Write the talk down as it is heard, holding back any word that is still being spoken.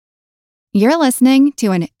You're listening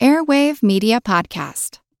to an Airwave Media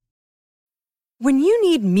Podcast. When you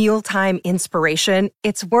need mealtime inspiration,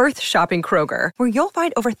 it's worth shopping Kroger, where you'll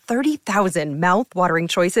find over 30,000 mouth-watering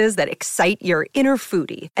choices that excite your inner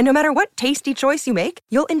foodie. And no matter what tasty choice you make,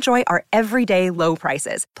 you'll enjoy our everyday low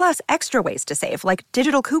prices, plus extra ways to save, like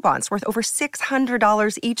digital coupons worth over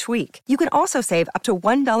 $600 each week. You can also save up to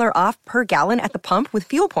 $1 off per gallon at the pump with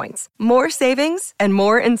fuel points. More savings and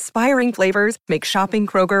more inspiring flavors make shopping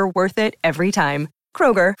Kroger worth it every time.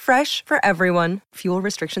 Kroger, fresh for everyone. Fuel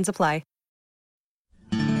restrictions apply.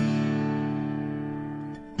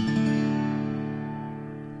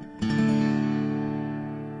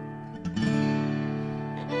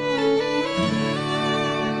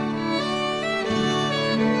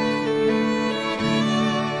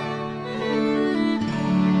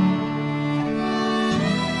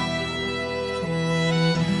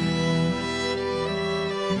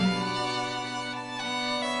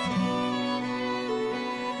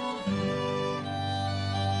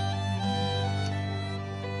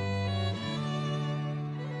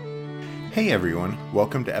 Hey everyone,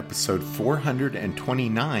 welcome to episode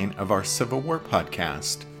 429 of our Civil War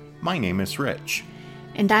podcast. My name is Rich.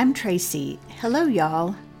 And I'm Tracy. Hello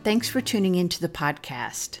y'all. Thanks for tuning into the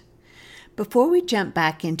podcast. Before we jump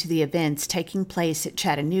back into the events taking place at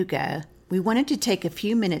Chattanooga, we wanted to take a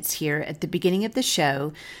few minutes here at the beginning of the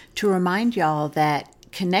show to remind y'all that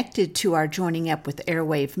connected to our joining up with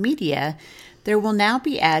Airwave Media, there will now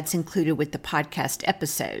be ads included with the podcast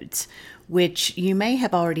episodes, which you may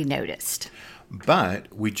have already noticed.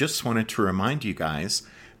 But we just wanted to remind you guys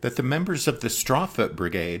that the members of the Strawfoot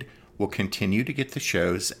Brigade will continue to get the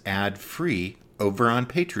shows ad-free over on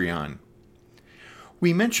Patreon.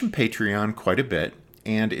 We mention Patreon quite a bit,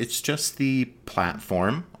 and it's just the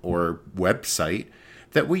platform or website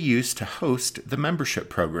that we use to host the membership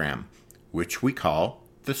program, which we call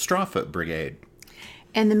the Strawfoot Brigade.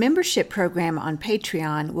 And the membership program on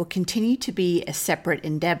Patreon will continue to be a separate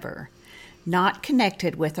endeavor, not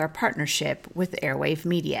connected with our partnership with Airwave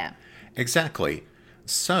Media. Exactly.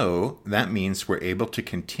 So that means we're able to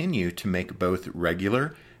continue to make both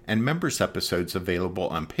regular and members episodes available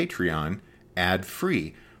on Patreon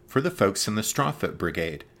ad-free for the folks in the Strawfoot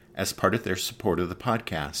Brigade as part of their support of the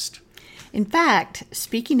podcast. In fact,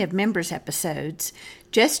 speaking of members episodes,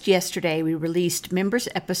 just yesterday we released members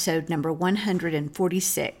episode number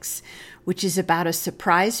 146, which is about a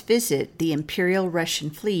surprise visit the Imperial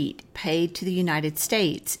Russian fleet paid to the United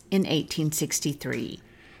States in 1863.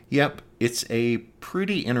 Yep, it's a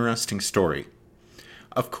pretty interesting story.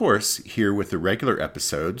 Of course, here with the regular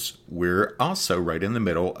episodes, we're also right in the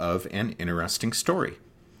middle of an interesting story.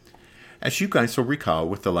 As you guys will recall,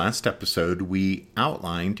 with the last episode, we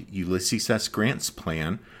outlined Ulysses S. Grant's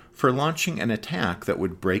plan for launching an attack that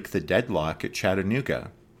would break the deadlock at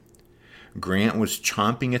Chattanooga. Grant was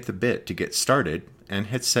chomping at the bit to get started and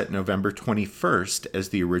had set November 21st as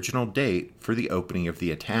the original date for the opening of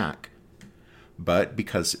the attack. But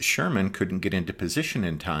because Sherman couldn't get into position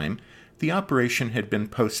in time, the operation had been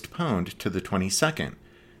postponed to the 22nd,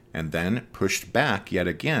 and then pushed back yet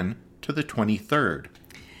again to the 23rd.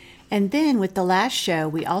 And then with the last show,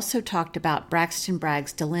 we also talked about Braxton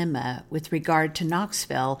Bragg's dilemma with regard to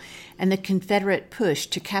Knoxville and the Confederate push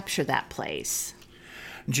to capture that place.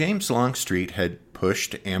 James Longstreet had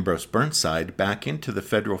pushed Ambrose Burnside back into the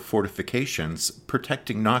federal fortifications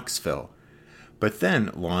protecting Knoxville. But then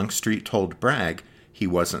Longstreet told Bragg he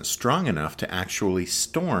wasn't strong enough to actually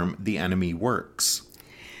storm the enemy works.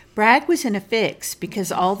 Bragg was in a fix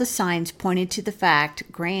because all the signs pointed to the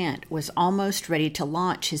fact Grant was almost ready to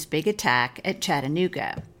launch his big attack at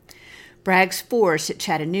Chattanooga. Bragg's force at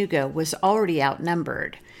Chattanooga was already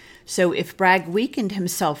outnumbered, so if Bragg weakened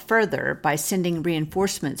himself further by sending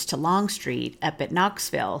reinforcements to Longstreet up at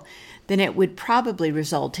Knoxville, then it would probably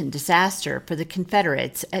result in disaster for the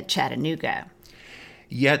Confederates at Chattanooga.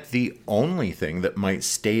 Yet the only thing that might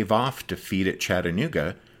stave off defeat at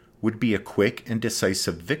Chattanooga would be a quick and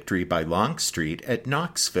decisive victory by Longstreet at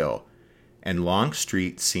Knoxville, and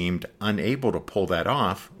Longstreet seemed unable to pull that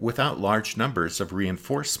off without large numbers of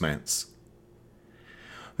reinforcements.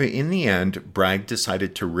 In the end, Bragg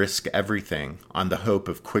decided to risk everything on the hope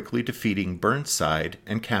of quickly defeating Burnside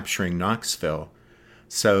and capturing Knoxville.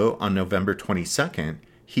 So, on November 22nd,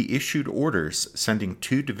 he issued orders sending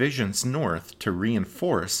 2 divisions north to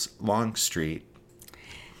reinforce Longstreet.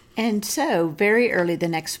 And so, very early the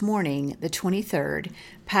next morning, the 23rd,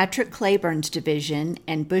 Patrick Cleburne's division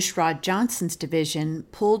and Bushrod Johnson's division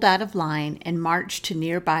pulled out of line and marched to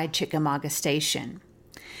nearby Chickamauga Station.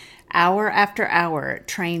 Hour after hour,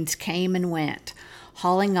 trains came and went,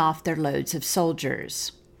 hauling off their loads of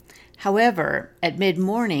soldiers. However, at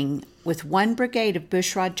mid-morning, with one brigade of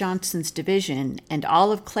Bushrod Johnson's division and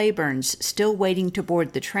all of Cleburne's still waiting to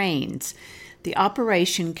board the trains, the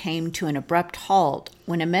operation came to an abrupt halt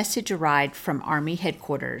when a message arrived from Army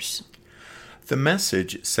headquarters. The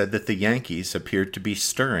message said that the Yankees appeared to be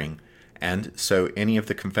stirring, and so any of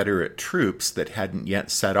the Confederate troops that hadn't yet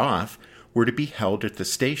set off were to be held at the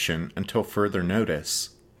station until further notice.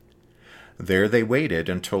 There they waited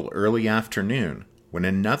until early afternoon, when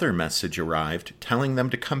another message arrived telling them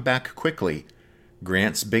to come back quickly.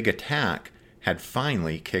 Grant's big attack had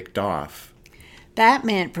finally kicked off. That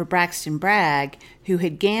meant for Braxton Bragg, who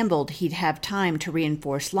had gambled he'd have time to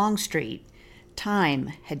reinforce Longstreet.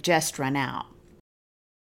 Time had just run out.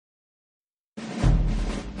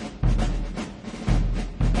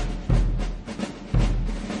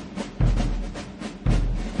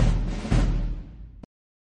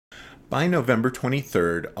 By November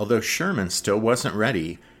 23rd, although Sherman still wasn't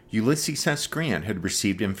ready, Ulysses S. Grant had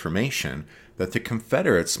received information that the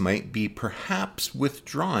Confederates might be perhaps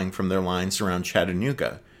withdrawing from their lines around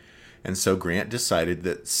Chattanooga, and so Grant decided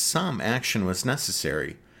that some action was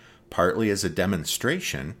necessary, partly as a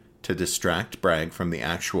demonstration to distract Bragg from the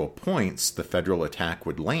actual points the Federal attack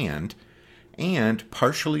would land, and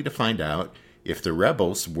partially to find out if the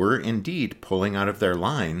rebels were indeed pulling out of their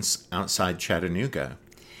lines outside Chattanooga.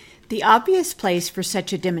 The obvious place for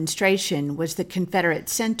such a demonstration was the Confederate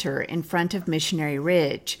center in front of Missionary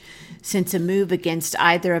Ridge, since a move against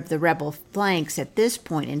either of the rebel flanks at this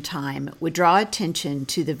point in time would draw attention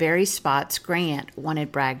to the very spots Grant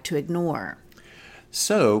wanted Bragg to ignore.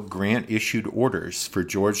 So Grant issued orders for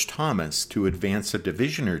George Thomas to advance a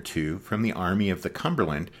division or two from the Army of the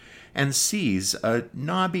Cumberland and seize a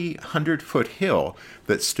knobby 100-foot hill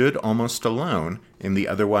that stood almost alone in the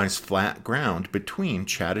otherwise flat ground between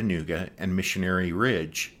Chattanooga and Missionary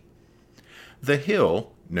Ridge. The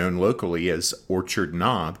hill, known locally as Orchard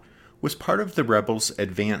Knob, was part of the rebels'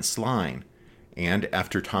 advance line, and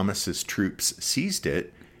after Thomas's troops seized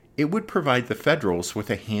it, it would provide the Federals with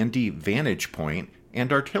a handy vantage point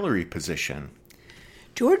and artillery position.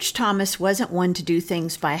 George Thomas wasn't one to do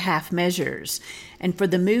things by half measures, and for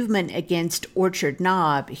the movement against Orchard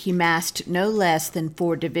Knob, he massed no less than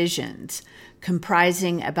 4 divisions,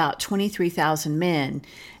 comprising about 23,000 men,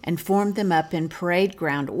 and formed them up in parade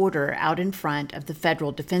ground order out in front of the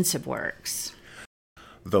Federal defensive works.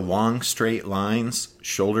 The long straight lines,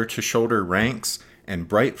 shoulder-to-shoulder ranks, and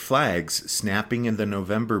bright flags snapping in the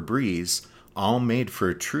November breeze all made for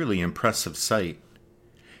a truly impressive sight.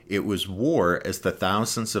 It was war as the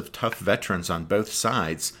thousands of tough veterans on both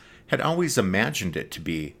sides had always imagined it to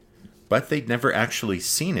be, but they'd never actually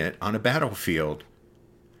seen it on a battlefield.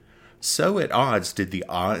 So at odds did the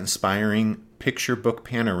awe-inspiring picture book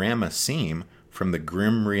panorama seem from the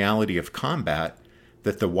grim reality of combat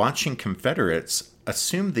that the watching Confederates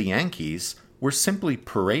assumed the Yankees were simply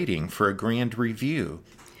parading for a grand review.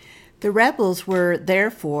 The rebels were,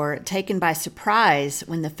 therefore, taken by surprise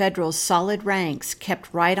when the Federals' solid ranks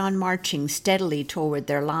kept right on marching steadily toward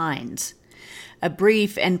their lines. A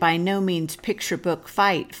brief and by no means picture book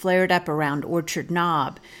fight flared up around Orchard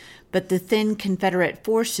Knob, but the thin Confederate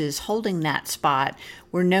forces holding that spot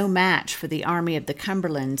were no match for the Army of the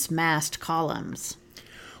Cumberland's massed columns.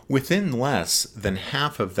 Within less than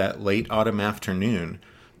half of that late autumn afternoon,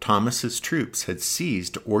 Thomas's troops had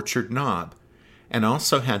seized Orchard Knob, and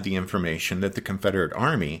also had the information that the Confederate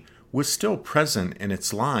Army was still present in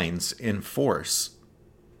its lines in force.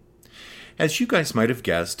 As you guys might have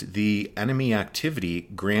guessed, the enemy activity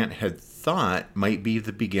Grant had thought might be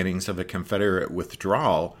the beginnings of a Confederate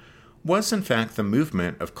withdrawal was in fact the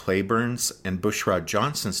movement of Cleburne's and Bushrod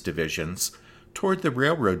Johnson's divisions toward the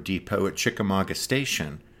railroad depot at Chickamauga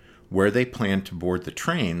Station, where they planned to board the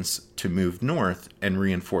trains to move north and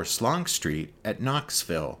reinforce Longstreet at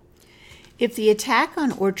Knoxville. If the attack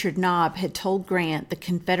on Orchard Knob had told Grant the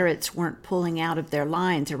Confederates weren't pulling out of their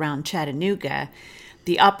lines around Chattanooga,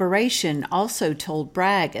 the operation also told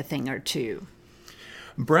Bragg a thing or two.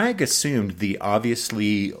 Bragg assumed the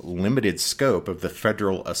obviously limited scope of the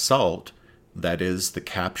Federal assault, that is, the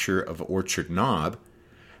capture of Orchard Knob,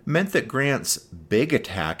 meant that Grant's big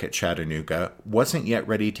attack at Chattanooga wasn't yet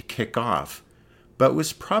ready to kick off, but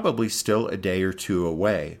was probably still a day or two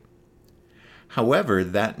away. However,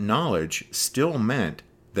 that knowledge still meant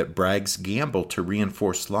that Bragg's gamble to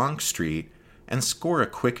reinforce Longstreet and score a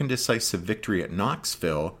quick and decisive victory at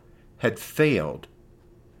Knoxville had failed.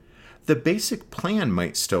 The basic plan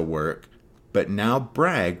might still work, but now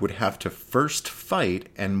Bragg would have to first fight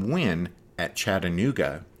and win at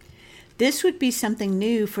Chattanooga. This would be something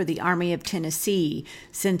new for the Army of Tennessee,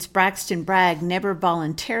 since Braxton Bragg never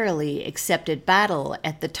voluntarily accepted battle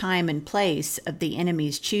at the time and place of the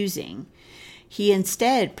enemy's choosing. He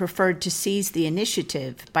instead preferred to seize the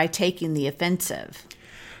initiative by taking the offensive.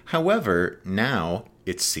 However, now,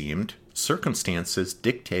 it seemed, circumstances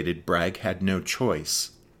dictated Bragg had no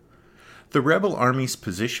choice. The rebel army's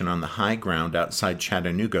position on the high ground outside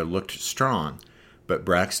Chattanooga looked strong, but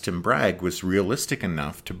Braxton Bragg was realistic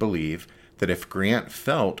enough to believe that if Grant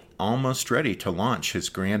felt almost ready to launch his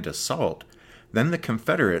grand assault, then the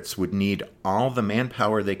Confederates would need all the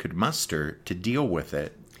manpower they could muster to deal with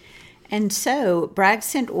it. And so Bragg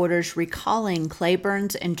sent orders recalling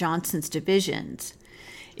Cleburne's and Johnson's divisions.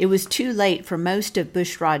 It was too late for most of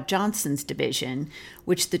Bushrod Johnson's division,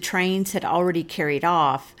 which the trains had already carried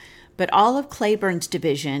off, but all of Cleburne's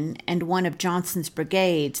division and one of Johnson's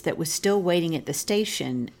brigades that was still waiting at the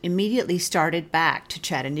station immediately started back to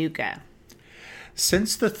Chattanooga.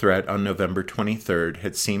 Since the threat on November 23rd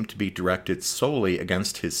had seemed to be directed solely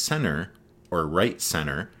against his center, or right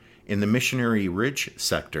center, in the Missionary Ridge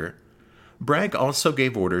sector, Bragg also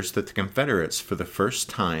gave orders that the Confederates for the first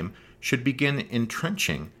time should begin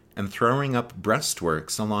entrenching and throwing up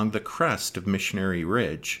breastworks along the crest of Missionary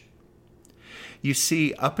Ridge. You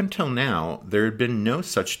see, up until now, there had been no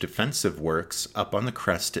such defensive works up on the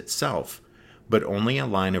crest itself, but only a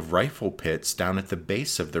line of rifle pits down at the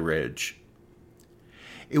base of the ridge.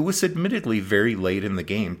 It was admittedly very late in the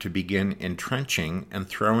game to begin entrenching and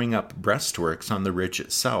throwing up breastworks on the ridge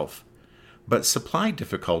itself, but supply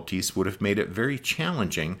difficulties would have made it very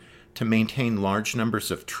challenging to maintain large numbers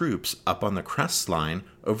of troops up on the crest line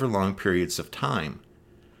over long periods of time.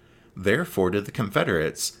 Therefore, to the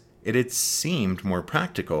Confederates, it had seemed more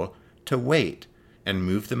practical to wait and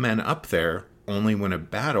move the men up there only when a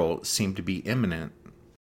battle seemed to be imminent.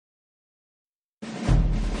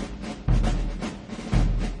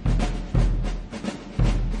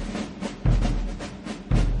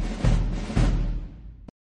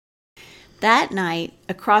 That night,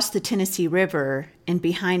 across the Tennessee River and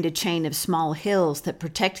behind a chain of small hills that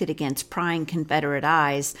protected against prying Confederate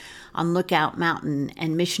eyes on Lookout Mountain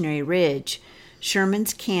and Missionary Ridge,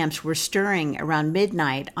 Sherman's camps were stirring around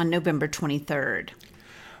midnight on November 23rd.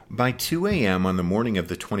 By 2 a.m. on the morning of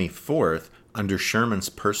the 24th, under Sherman's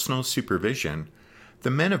personal supervision, the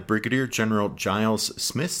men of Brigadier General Giles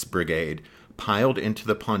Smith's brigade piled into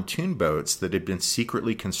the pontoon boats that had been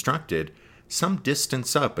secretly constructed some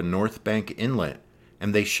distance up a North Bank inlet,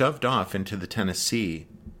 and they shoved off into the Tennessee.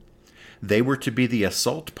 They were to be the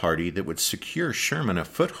assault party that would secure Sherman a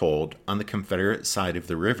foothold on the Confederate side of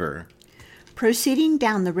the river. Proceeding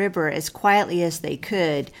down the river as quietly as they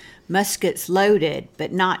could, muskets loaded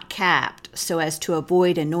but not capped so as to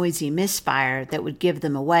avoid a noisy misfire that would give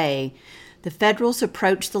them away, the Federals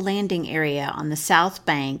approached the landing area on the south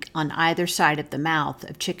bank on either side of the mouth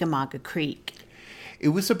of Chickamauga Creek. It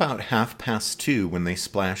was about 2:30 when they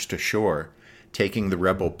splashed ashore, taking the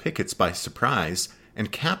rebel pickets by surprise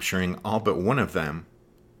and capturing all but one of them.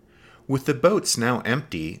 With the boats now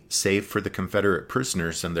empty, save for the Confederate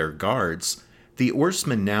prisoners and their guards, the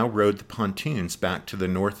oarsmen now rowed the pontoons back to the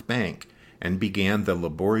north bank and began the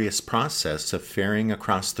laborious process of ferrying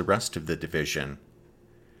across the rest of the division.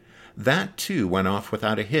 That, too, went off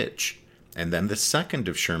without a hitch, and then the second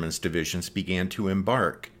of Sherman's divisions began to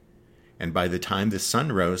embark. And by the time the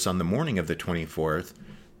sun rose on the morning of the 24th,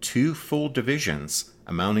 2 full divisions,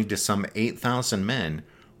 amounting to some 8,000 men,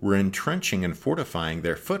 were entrenching and fortifying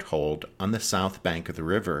their foothold on the south bank of the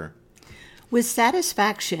river. With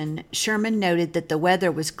satisfaction, Sherman noted that the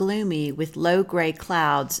weather was gloomy with low gray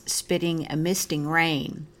clouds spitting a misting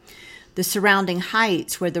rain. The surrounding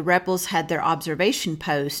heights where the rebels had their observation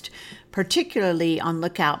post, particularly on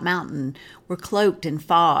Lookout Mountain, were cloaked in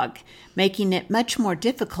fog, making it much more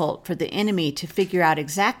difficult for the enemy to figure out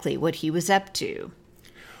exactly what he was up to.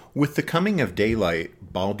 With the coming of daylight,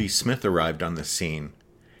 Baldy Smith arrived on the scene.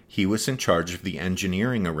 He was in charge of the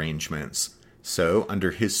engineering arrangements, so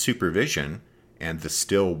under his supervision, and the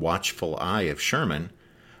still watchful eye of Sherman,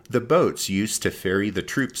 the boats used to ferry the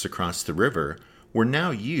troops across the river were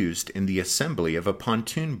now used in the assembly of a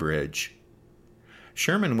pontoon bridge.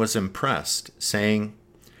 Sherman was impressed, saying,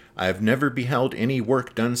 "I have never beheld any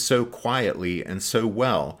work done so quietly and so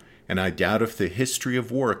well, and I doubt if the history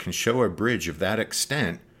of war can show a bridge of that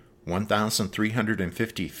extent,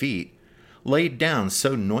 1,350 feet, laid down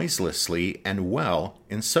so noiselessly and well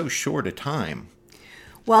in so short a time."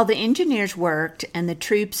 While the engineers worked and the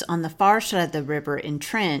troops on the far side of the river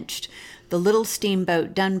entrenched, the little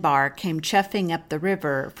steamboat Dunbar came chuffing up the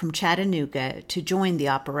river from Chattanooga to join the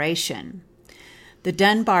operation. The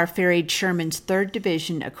Dunbar ferried Sherman's 3rd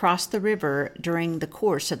Division across the river during the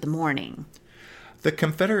course of the morning. The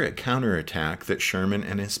Confederate counterattack that Sherman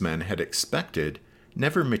and his men had expected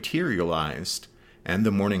never materialized, and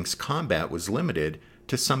the morning's combat was limited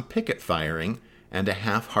to some picket firing and a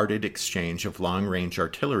half-hearted exchange of long-range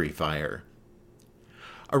artillery fire.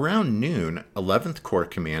 Around noon, 11th Corps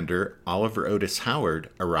Commander Oliver Otis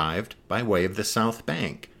Howard arrived by way of the South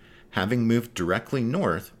Bank, having moved directly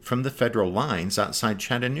north from the Federal lines outside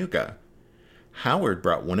Chattanooga. Howard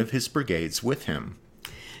brought one of his brigades with him.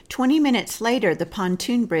 20 minutes later, the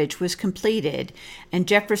pontoon bridge was completed, and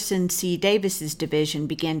Jefferson C. Davis's division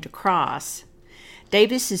began to cross.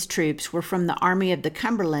 Davis's troops were from the Army of the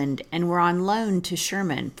Cumberland and were on loan to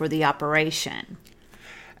Sherman for the operation.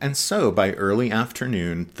 And so, by early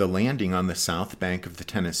afternoon, the landing on the south bank of the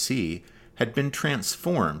Tennessee had been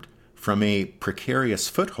transformed from a precarious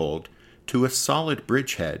foothold to a solid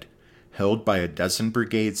bridgehead, held by a dozen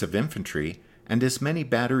brigades of infantry and as many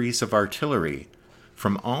batteries of artillery,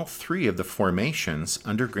 from all 3 of the formations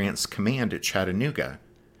under Grant's command at Chattanooga.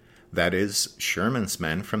 That is, Sherman's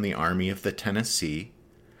men from the Army of the Tennessee,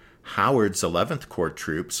 Howard's 11th Corps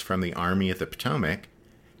troops from the Army of the Potomac,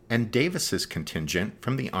 and Davis's contingent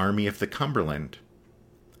from the Army of the Cumberland.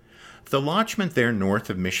 The lodgment there north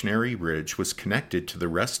of Missionary Ridge was connected to the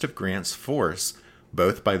rest of Grant's force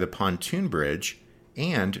both by the pontoon bridge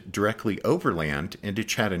and directly overland into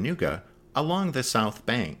Chattanooga along the south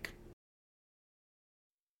bank.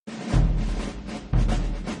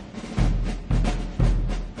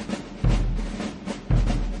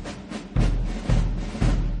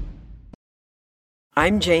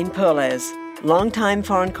 I'm Jane Perlez, longtime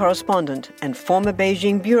foreign correspondent and former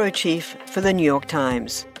Beijing bureau chief for the New York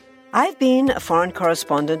Times. I've been a foreign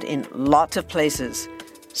correspondent in lots of places: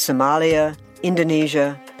 Somalia,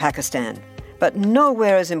 Indonesia, Pakistan, but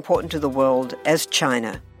nowhere as important to the world as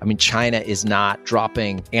China. I mean, China is not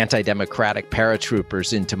dropping anti-democratic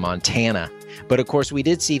paratroopers into Montana. But of course, we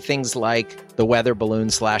did see things like the weather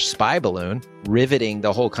balloon/spy balloon riveting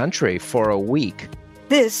the whole country for a week.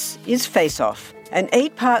 This is Face Off, an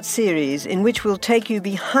 8-part series in which we'll take you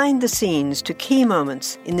behind the scenes to key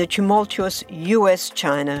moments in the tumultuous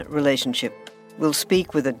U.S.-China relationship. We'll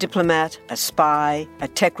speak with a diplomat, a spy, a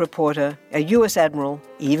tech reporter, a U.S. admiral,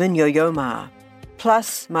 even Yo-Yo Ma.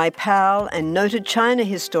 Plus, my pal and noted China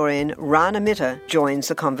historian Rana Mitter joins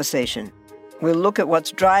the conversation. We'll look at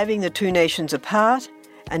what's driving the 2 nations apart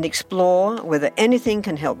and explore whether anything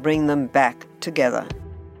can help bring them back together.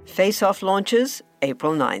 Face Off launches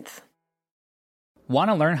April 9th. Want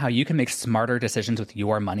to learn how you can make smarter decisions with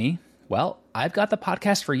your money? Well, I've got the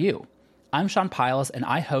podcast for you. I'm Sean Piles, and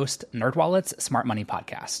I host NerdWallet's Smart Money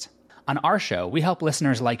Podcast. On our show, we help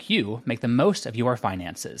listeners like you make the most of your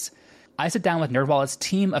finances. I sit down with NerdWallet's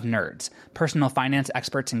team of nerds, personal finance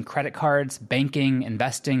experts in credit cards, banking,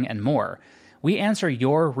 investing, and more. We answer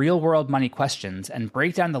your real-world money questions and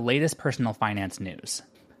break down the latest personal finance news.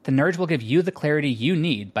 The nerds will give you the clarity you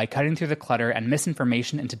need by cutting through the clutter and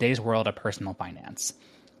misinformation in today's world of personal finance.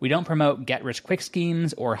 We don't promote get-rich-quick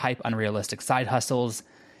schemes or hype unrealistic side hustles.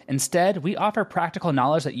 Instead, we offer practical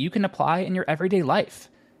knowledge that you can apply in your everyday life.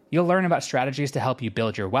 You'll learn about strategies to help you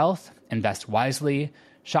build your wealth, invest wisely,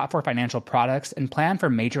 shop for financial products, and plan for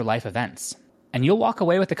major life events. And you'll walk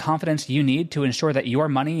away with the confidence you need to ensure that your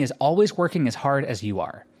money is always working as hard as you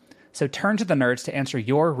are. So turn to the nerds to answer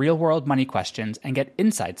your real-world money questions and get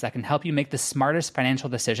insights that can help you make the smartest financial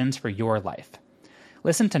decisions for your life.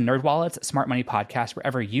 Listen to NerdWallet's Smart Money Podcast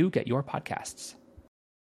wherever you get your podcasts.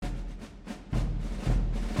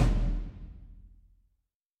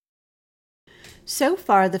 So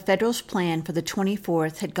far, the Federals' plan for the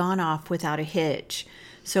 24th had gone off without a hitch.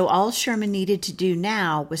 So all Sherman needed to do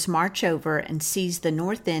now was march over and seize the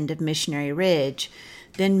north end of Missionary Ridge,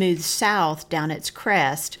 then move south down its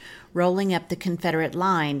crest, rolling up the Confederate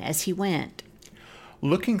line as he went.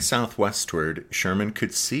 Looking southwestward, Sherman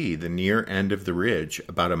could see the near end of the ridge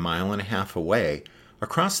about 1.5 miles away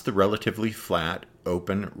across the relatively flat,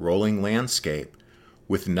 open, rolling landscape,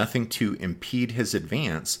 with nothing to impede his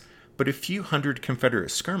advance but a few hundred Confederate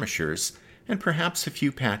skirmishers and perhaps a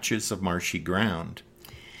few patches of marshy ground.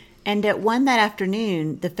 And at 1 that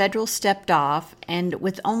afternoon, the Federals stepped off and,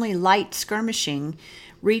 with only light skirmishing,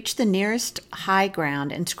 reached the nearest high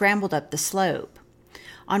ground and scrambled up the slope.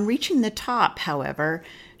 On reaching the top, however,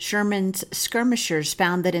 Sherman's skirmishers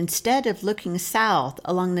found that instead of looking south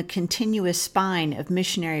along the continuous spine of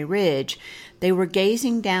Missionary Ridge, they were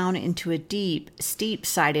gazing down into a deep,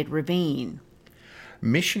 steep-sided ravine.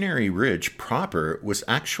 Missionary Ridge proper was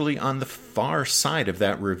actually on the far side of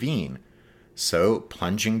that ravine, so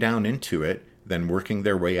plunging down into it, then working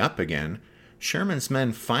their way up again, Sherman's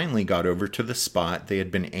men finally got over to the spot they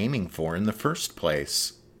had been aiming for in the first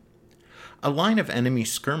place. A line of enemy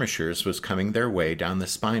skirmishers was coming their way down the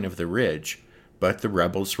spine of the ridge, but the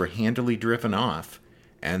rebels were handily driven off,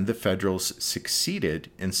 and the Federals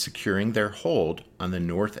succeeded in securing their hold on the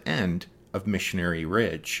north end of Missionary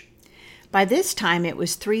Ridge. By this time it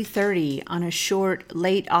was 3:30 on a short,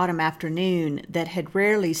 late autumn afternoon that had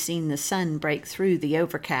rarely seen the sun break through the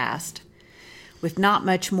overcast. With not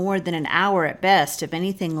much more than an hour at best of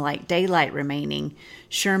anything like daylight remaining,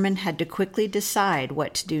 Sherman had to quickly decide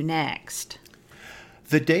what to do next.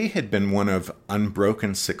 The day had been one of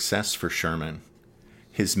unbroken success for Sherman.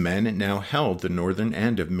 His men now held the northern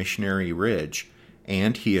end of Missionary Ridge,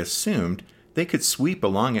 and he assumed they could sweep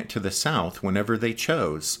along it to the south whenever they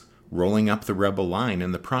chose, rolling up the rebel line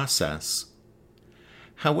in the process.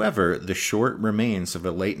 However, the short remains of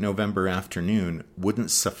a late November afternoon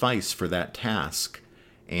wouldn't suffice for that task,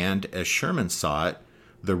 and as Sherman saw it,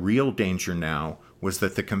 the real danger now was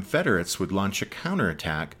that the Confederates would launch a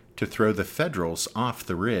counterattack to throw the Federals off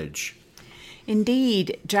the ridge.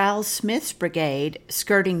 Indeed, Giles Smith's brigade,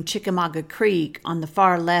 skirting Chickamauga Creek on the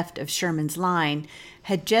far left of Sherman's line,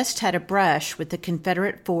 had just had a brush with the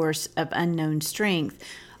Confederate force of unknown strength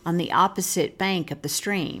on the opposite bank of the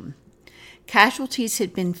stream. Casualties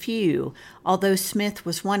had been few, although Smith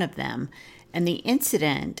was one of them, and the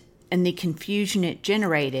incident and the confusion it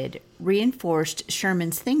generated reinforced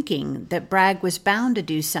Sherman's thinking that Bragg was bound to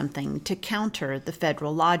do something to counter the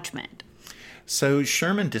Federal lodgment. So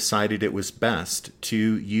Sherman decided it was best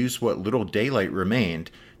to use what little daylight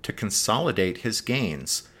remained to consolidate his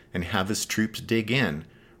gains and have his troops dig in,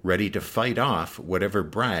 ready to fight off whatever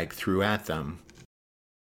Bragg threw at them.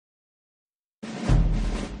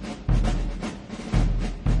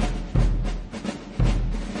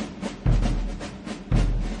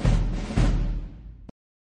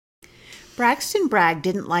 Braxton Bragg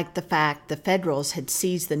didn't like the fact the Federals had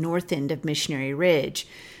seized the north end of Missionary Ridge,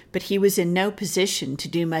 but he was in no position to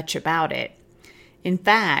do much about it. In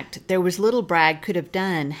fact, there was little Bragg could have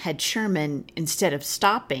done had Sherman, instead of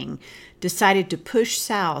stopping, decided to push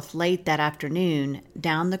south late that afternoon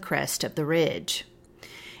down the crest of the ridge.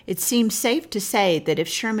 It seems safe to say that if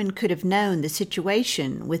Sherman could have known the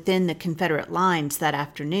situation within the Confederate lines that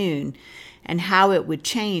afternoon, and how it would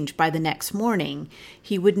change by the next morning,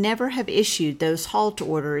 he would never have issued those halt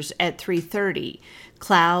orders at 3:30,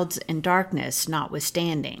 clouds and darkness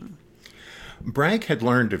notwithstanding. Bragg had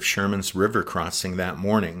learned of Sherman's river crossing that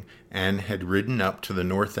morning and had ridden up to the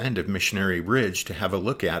north end of Missionary Ridge to have a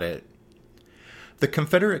look at it. The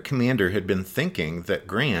Confederate commander had been thinking that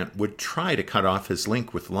Grant would try to cut off his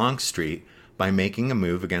link with Longstreet by making a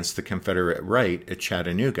move against the Confederate right at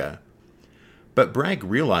Chattanooga. But Bragg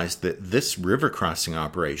realized that this river crossing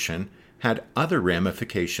operation had other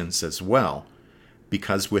ramifications as well,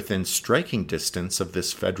 because within striking distance of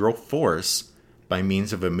this Federal force, by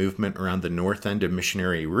means of a movement around the north end of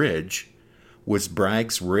Missionary Ridge, was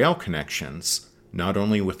Bragg's rail connections, not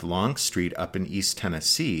only with Longstreet up in East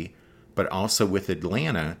Tennessee, but also with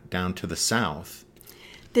Atlanta down to the south.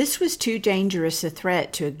 This was too dangerous a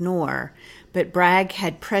threat to ignore, but Bragg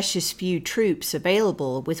had precious few troops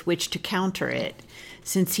available with which to counter it,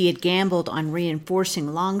 since he had gambled on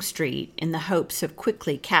reinforcing Longstreet in the hopes of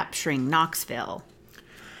quickly capturing Knoxville.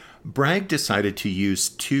 Bragg decided to use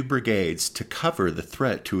 2 brigades to cover the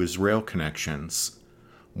threat to his rail connections.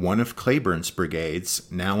 One of Cleburne's brigades,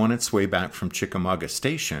 now on its way back from Chickamauga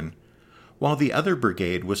Station, while the other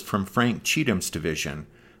brigade was from Frank Cheatham's division,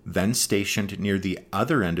 then stationed near the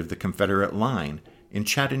other end of the Confederate line in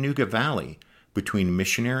Chattanooga Valley, between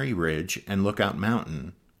Missionary Ridge and Lookout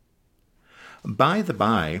Mountain. By the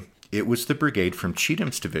by, it was the brigade from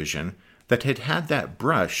Cheatham's division that had had that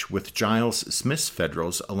brush with Giles Smith's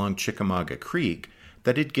Federals along Chickamauga Creek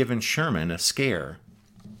that had given Sherman a scare.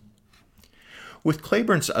 With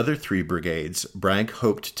Cleburne's other 3 brigades, Bragg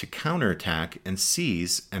hoped to counterattack and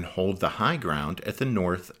seize and hold the high ground at the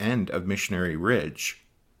north end of Missionary Ridge.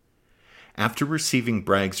 After receiving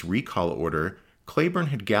Bragg's recall order, Cleburne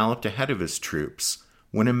had galloped ahead of his troops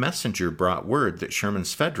when a messenger brought word that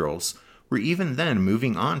Sherman's Federals were even then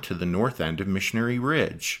moving on to the north end of Missionary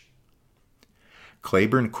Ridge.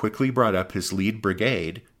 Cleburne quickly brought up his lead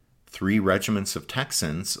brigade, 3 regiments of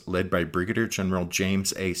Texans led by Brigadier General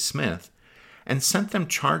James A. Smith, and sent them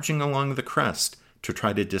charging along the crest to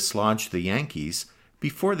try to dislodge the Yankees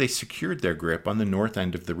before they secured their grip on the north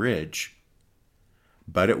end of the ridge.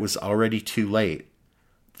 But it was already too late.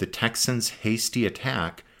 The Texans' hasty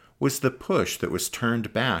attack was the push that was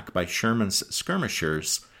turned back by Sherman's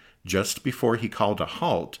skirmishers just before he called a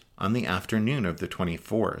halt on the afternoon of the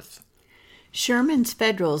 24th. Sherman's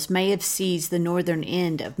Federals may have seized the northern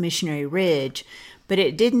end of Missionary Ridge, but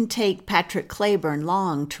it didn't take Patrick Cleburne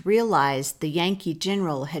long to realize the Yankee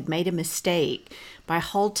general had made a mistake by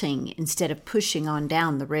halting instead of pushing on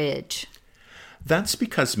down the ridge. That's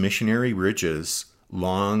because Missionary Ridge's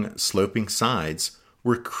long, sloping sides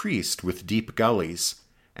were creased with deep gullies,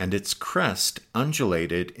 and its crest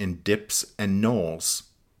undulated in dips and knolls.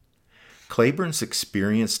 Cleburne's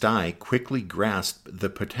experienced eye quickly grasped the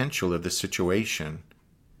potential of the situation.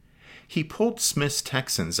 He pulled Smith's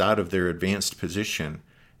Texans out of their advanced position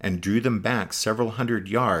and drew them back several hundred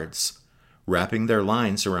yards, wrapping their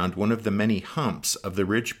lines around one of the many humps of the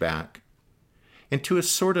ridgeback, into a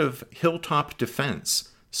sort of hilltop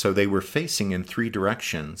defense, so they were facing in three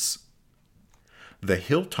directions. The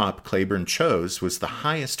hilltop Cleburne chose was the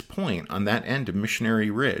highest point on that end of Missionary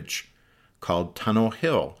Ridge, called Tunnel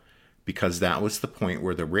Hill, because that was the point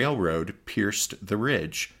where the railroad pierced the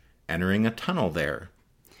ridge, entering a tunnel there.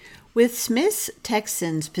 With Smith's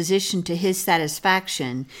Texans positioned to his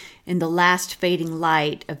satisfaction in the last fading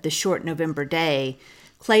light of the short November day,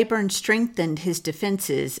 Cleburne strengthened his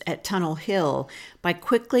defenses at Tunnel Hill by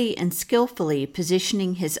quickly and skillfully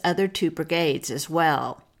positioning his other two brigades as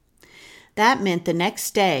well. That meant the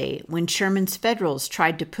next day, when Sherman's Federals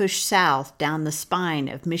tried to push south down the spine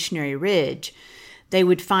of Missionary Ridge, they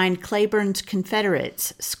would find Cleburne's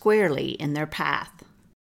Confederates squarely in their path.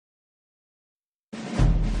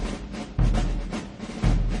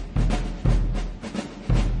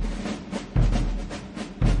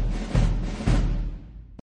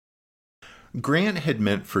 Grant had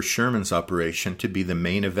meant for Sherman's operation to be the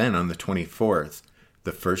main event on the 24th,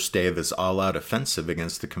 the first day of his all-out offensive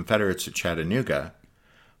against the Confederates at Chattanooga,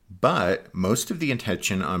 but most of the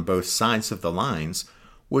attention on both sides of the lines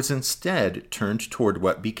was instead turned toward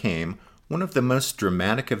what became one of the most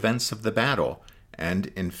dramatic events of the battle, and,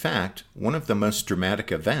 in fact, one of the most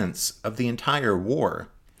dramatic events of the entire war.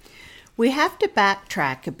 We have to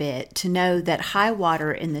backtrack a bit to know that high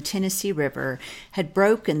water in the Tennessee River had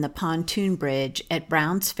broken the pontoon bridge at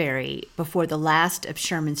Brown's Ferry before the last of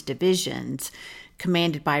Sherman's divisions,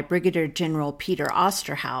 commanded by Brigadier General Peter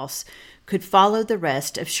Osterhaus, could follow the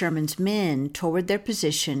rest of Sherman's men toward their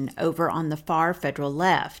position over on the far Federal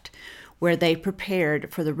left, where they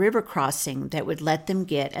prepared for the river crossing that would let them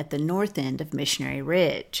get at the north end of Missionary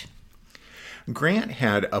Ridge. Grant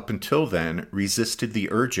had up until then resisted the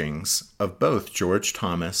urgings of both George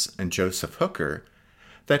Thomas and Joseph Hooker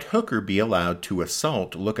that Hooker be allowed to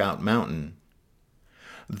assault Lookout Mountain.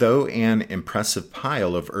 Though an impressive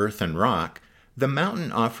pile of earth and rock, the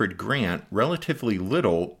mountain offered Grant relatively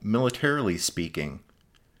little, militarily speaking.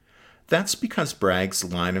 That's because Bragg's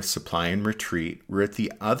line of supply and retreat were at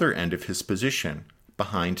the other end of his position,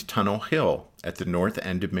 behind Tunnel Hill at the north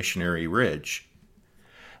end of Missionary Ridge.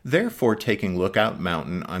 Therefore, taking Lookout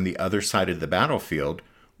Mountain on the other side of the battlefield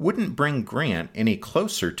wouldn't bring Grant any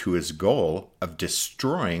closer to his goal of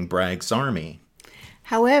destroying Bragg's army.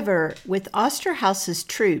 However, with Osterhaus's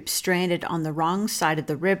troops stranded on the wrong side of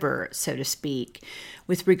the river, so to speak,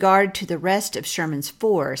 with regard to the rest of Sherman's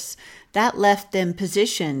force, that left them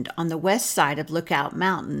positioned on the west side of Lookout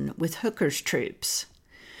Mountain with Hooker's troops,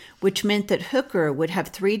 which meant that Hooker would have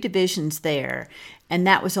 3 divisions there, and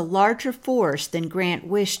that was a larger force than Grant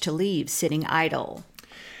wished to leave sitting idle.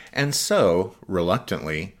 And so,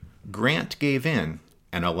 reluctantly, Grant gave in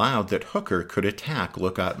and allowed that Hooker could attack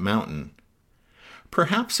Lookout Mountain.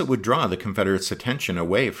 Perhaps it would draw the Confederates' attention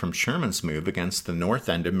away from Sherman's move against the north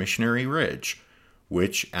end of Missionary Ridge,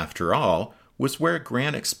 which, after all, was where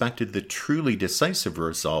Grant expected the truly decisive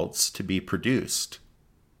results to be produced.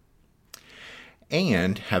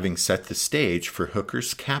 And, having set the stage for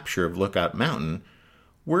Hooker's capture of Lookout Mountain,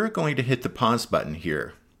 we're going to hit the pause button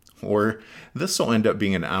here, or this will end up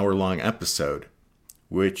being an hour-long episode,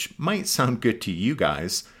 which might sound good to you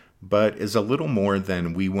guys, but is a little more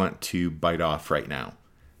than we want to bite off right now.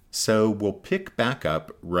 So we'll pick back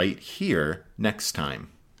up right here next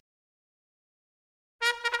time.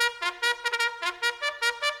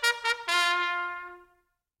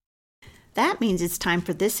 That means it's time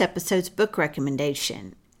for this episode's book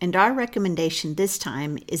recommendation. And our recommendation this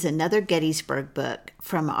time is another Gettysburg book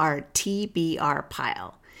from our TBR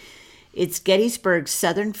pile. It's Gettysburg's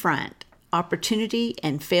Southern Front, Opportunity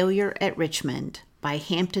and Failure at Richmond by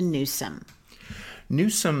Hampton Newsome.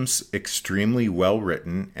 Newsome's extremely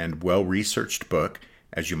well-written and well-researched book,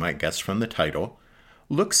 as you might guess from the title,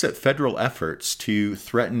 looks at federal efforts to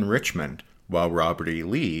threaten Richmond while Robert E.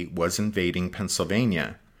 Lee was invading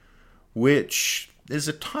Pennsylvania, which is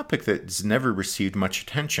a topic that's never received much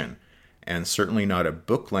attention, and certainly not a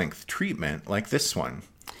book-length treatment like this one.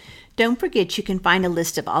 Don't forget you can find a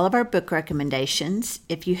list of all of our book recommendations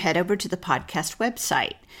if you head over to the podcast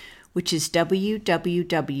website, which is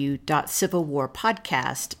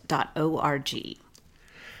www.civilwarpodcast.org.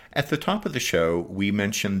 At the top of the show, we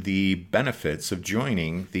mentioned the benefits of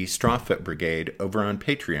joining the Strawfoot Brigade over on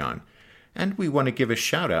Patreon, and we want to give a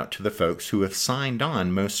shout out to the folks who have signed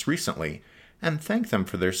on most recently and thank them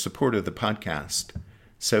for their support of the podcast.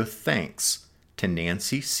 So thanks to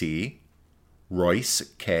Nancy C., Royce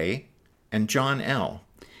K., and John L.,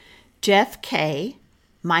 Jeff K.,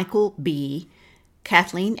 Michael B.,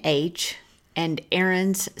 Kathleen H., and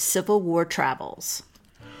Aaron's Civil War Travels.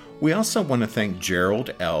 We also want to thank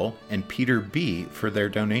Gerald L. and Peter B. for their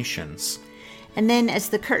donations. And then as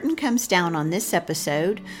the curtain comes down on this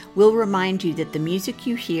episode, we'll remind you that the music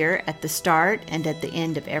you hear at the start and at the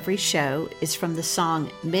end of every show is from the song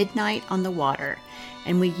Midnight on the Water,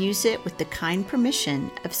 and we use it with the kind permission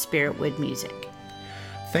of Spiritwood Music.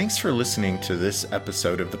 Thanks for listening to this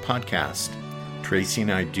episode of the podcast. Tracy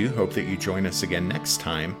and I do hope that you join us again next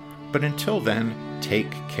time, but until then,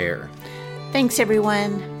 take care. Thanks,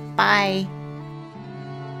 everyone. Bye.